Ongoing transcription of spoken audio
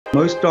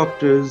Most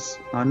doctors,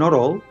 not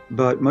all,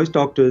 but most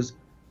doctors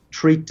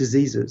treat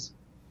diseases.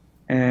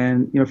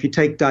 And if you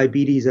take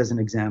diabetes as an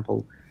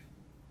example,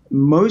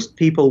 most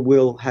people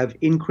will have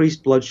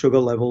increased blood sugar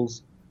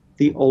levels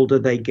the older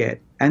they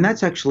get. And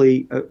that's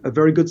actually a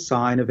very good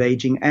sign of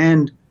aging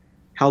and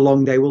how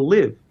long they will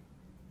live.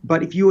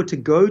 But if you were to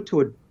go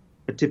to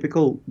a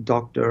typical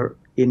doctor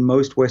in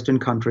most Western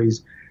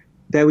countries,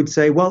 they would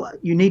say, well,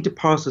 you need to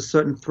pass a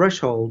certain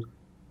threshold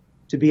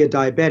to be a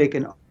diabetic,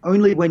 and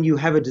only when you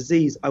have a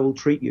disease, I will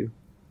treat you.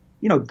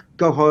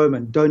 Go home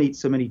and don't eat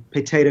so many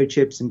potato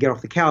chips and get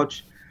off the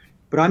couch,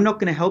 but I'm not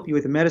going to help you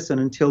with the medicine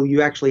until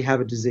you actually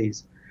have a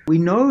disease. We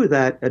know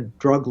that a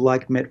drug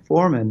like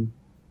metformin,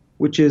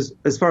 which is,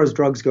 as far as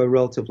drugs go,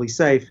 relatively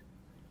safe,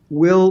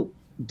 will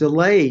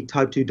delay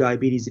type 2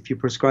 diabetes if you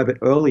prescribe it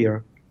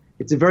earlier.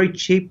 It's a very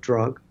cheap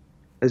drug,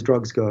 as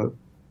drugs go.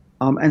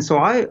 And so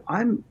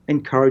I'm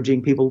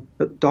encouraging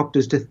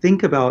doctors to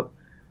think about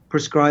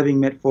prescribing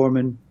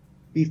metformin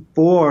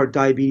before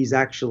diabetes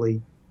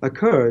actually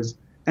occurs.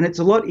 And it's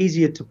a lot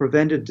easier to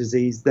prevent a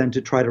disease than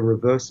to try to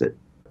reverse it.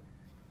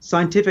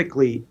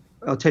 Scientifically,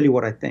 I'll tell you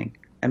what I think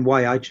and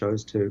why I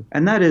chose to.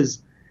 And that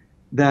is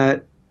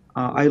that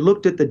I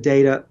looked at the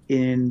data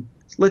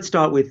let's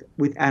start with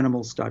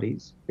animal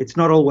studies. It's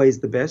not always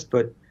the best,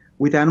 but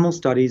with animal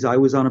studies, I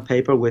was on a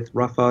paper with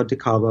Rafa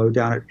DeCarlo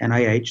down at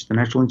NIH, the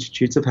National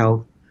Institutes of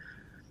Health,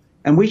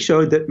 and we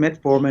showed that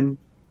metformin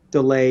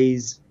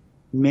delays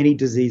many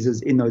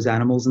diseases in those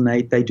animals, and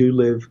they do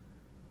live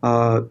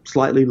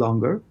slightly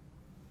longer.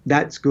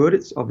 That's good.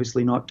 It's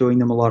obviously not doing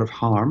them a lot of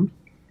harm.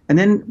 And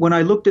then when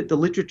I looked at the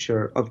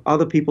literature of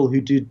other people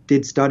who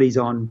did studies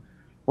on,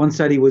 one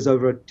study was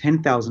over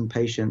 10,000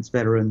 patients,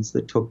 veterans,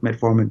 that took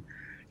metformin.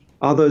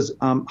 Others,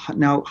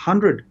 now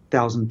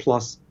 100,000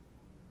 plus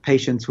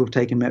patients who have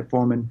taken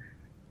metformin.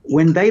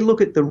 When they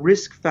look at the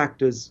risk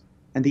factors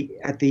and the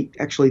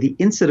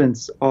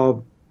incidence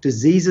of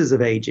diseases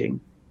of aging,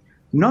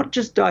 not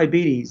just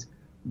diabetes,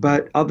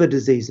 but other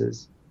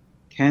diseases,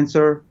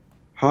 cancer,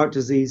 heart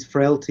disease,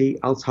 frailty,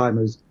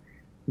 Alzheimer's,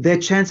 their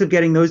chance of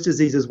getting those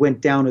diseases went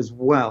down as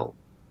well,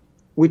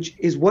 which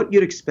is what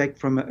you'd expect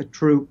from a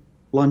true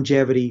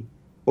longevity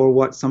or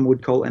what some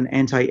would call an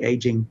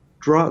anti-aging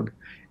drug.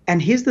 And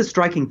here's the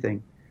striking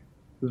thing.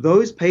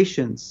 Those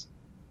patients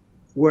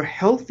were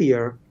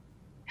healthier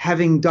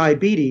having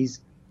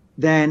diabetes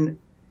than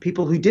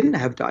people who didn't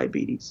have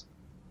diabetes.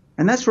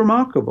 And that's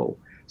remarkable.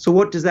 So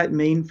what does that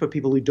mean for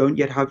people who don't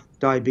yet have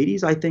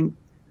diabetes? I think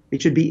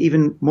it should be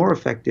even more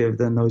effective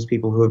than those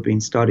people who have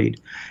been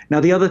studied. Now,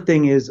 the other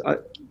thing is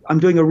I'm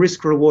doing a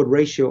risk-reward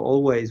ratio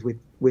always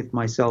with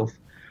myself.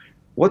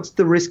 What's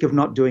the risk of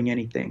not doing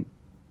anything?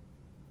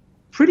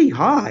 Pretty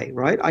high,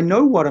 right? I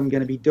know what I'm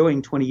going to be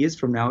doing 20 years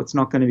from now. It's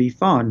not going to be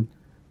fun.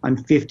 I'm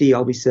 50,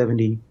 I'll be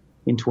 70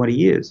 in 20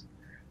 years.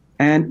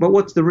 But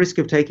what's the risk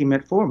of taking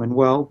metformin?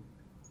 Well,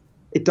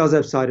 it does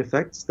have side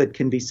effects that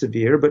can be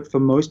severe, but for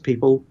most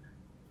people,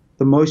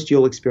 the most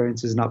you'll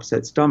experience is an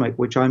upset stomach,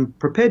 which I'm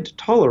prepared to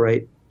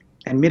tolerate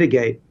and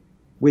mitigate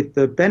with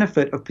the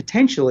benefit of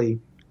potentially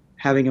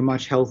having a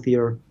much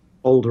healthier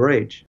older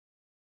age.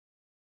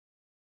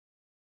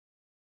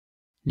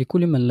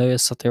 لكل من لا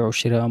يستطيع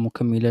شراء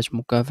مكملات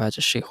مكافحة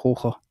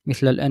الشيخوخة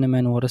مثل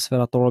الNMN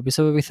والريسفيراترول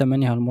بسبب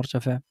ثمنها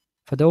المرتفع،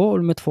 فدواء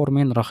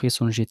الميتفورمين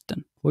رخيص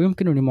جدا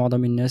ويمكن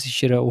لمعظم الناس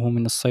شراؤه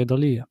من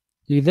الصيدلية.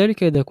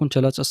 لذلك إذا كنت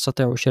لا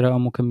تستطيع شراء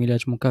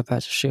مكملات مكافحة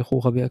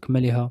الشيخوخة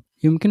بأكملها،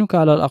 يمكنك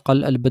على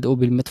الأقل البدء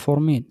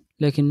بالميتفورمين،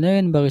 لكن لا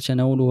ينبغي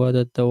تناول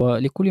هذا الدواء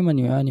لكل من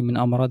يعاني من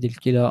أمراض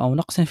الكلى أو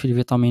نقص في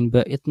الفيتامين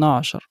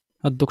B12.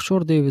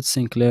 الدكتور ديفيد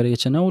سنكلير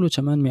يتناول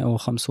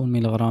 850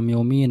 ملغ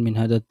يوميا من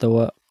هذا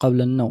الدواء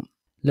قبل النوم،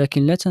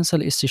 لكن لا تنسى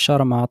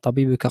الاستشارة مع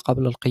طبيبك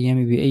قبل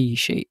القيام بأي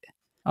شيء.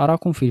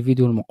 أراكم في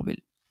الفيديو المقبل.